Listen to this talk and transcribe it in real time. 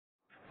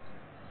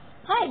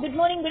Hi, good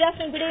morning, good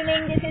afternoon, good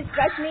evening. This is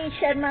Rajni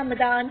Sharma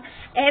Madan.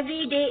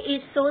 Every day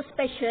is so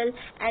special,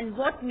 and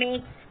what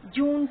makes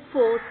June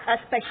 4th a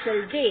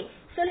special day?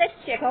 So let's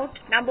check out.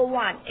 Number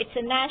 1, it's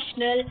a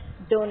National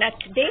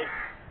Donut Day.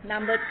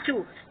 Number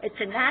 2, it's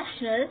a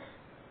National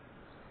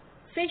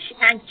Fish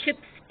and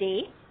Chips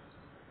Day.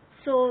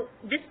 So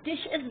this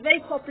dish is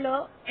very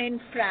popular in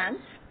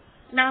France.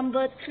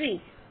 Number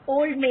 3,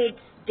 Old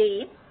Maids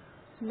Day.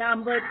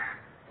 Number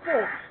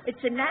 4, it's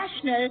a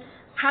National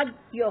Hug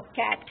Your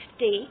Cat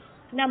Day.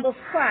 Number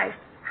 5,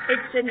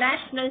 it's a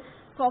National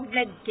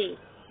Cognate Day.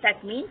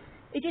 That means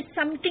it is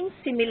something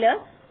similar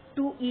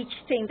to each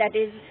thing. That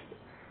is,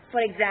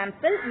 for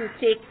example, you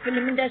take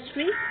film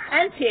industry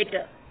and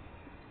theatre.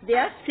 They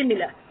are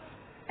similar.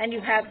 And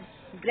you have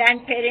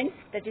grandparents,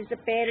 that is the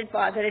parent,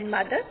 father and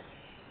mother.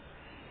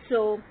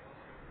 So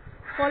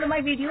follow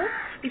my videos.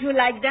 If you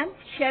like them,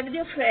 share with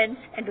your friends,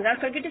 and do not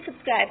forget to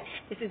subscribe.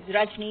 This is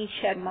Rajni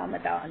Sharma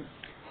Madan.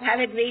 Have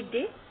a great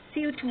day. See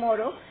you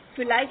tomorrow. If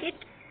you like it,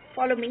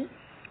 follow me.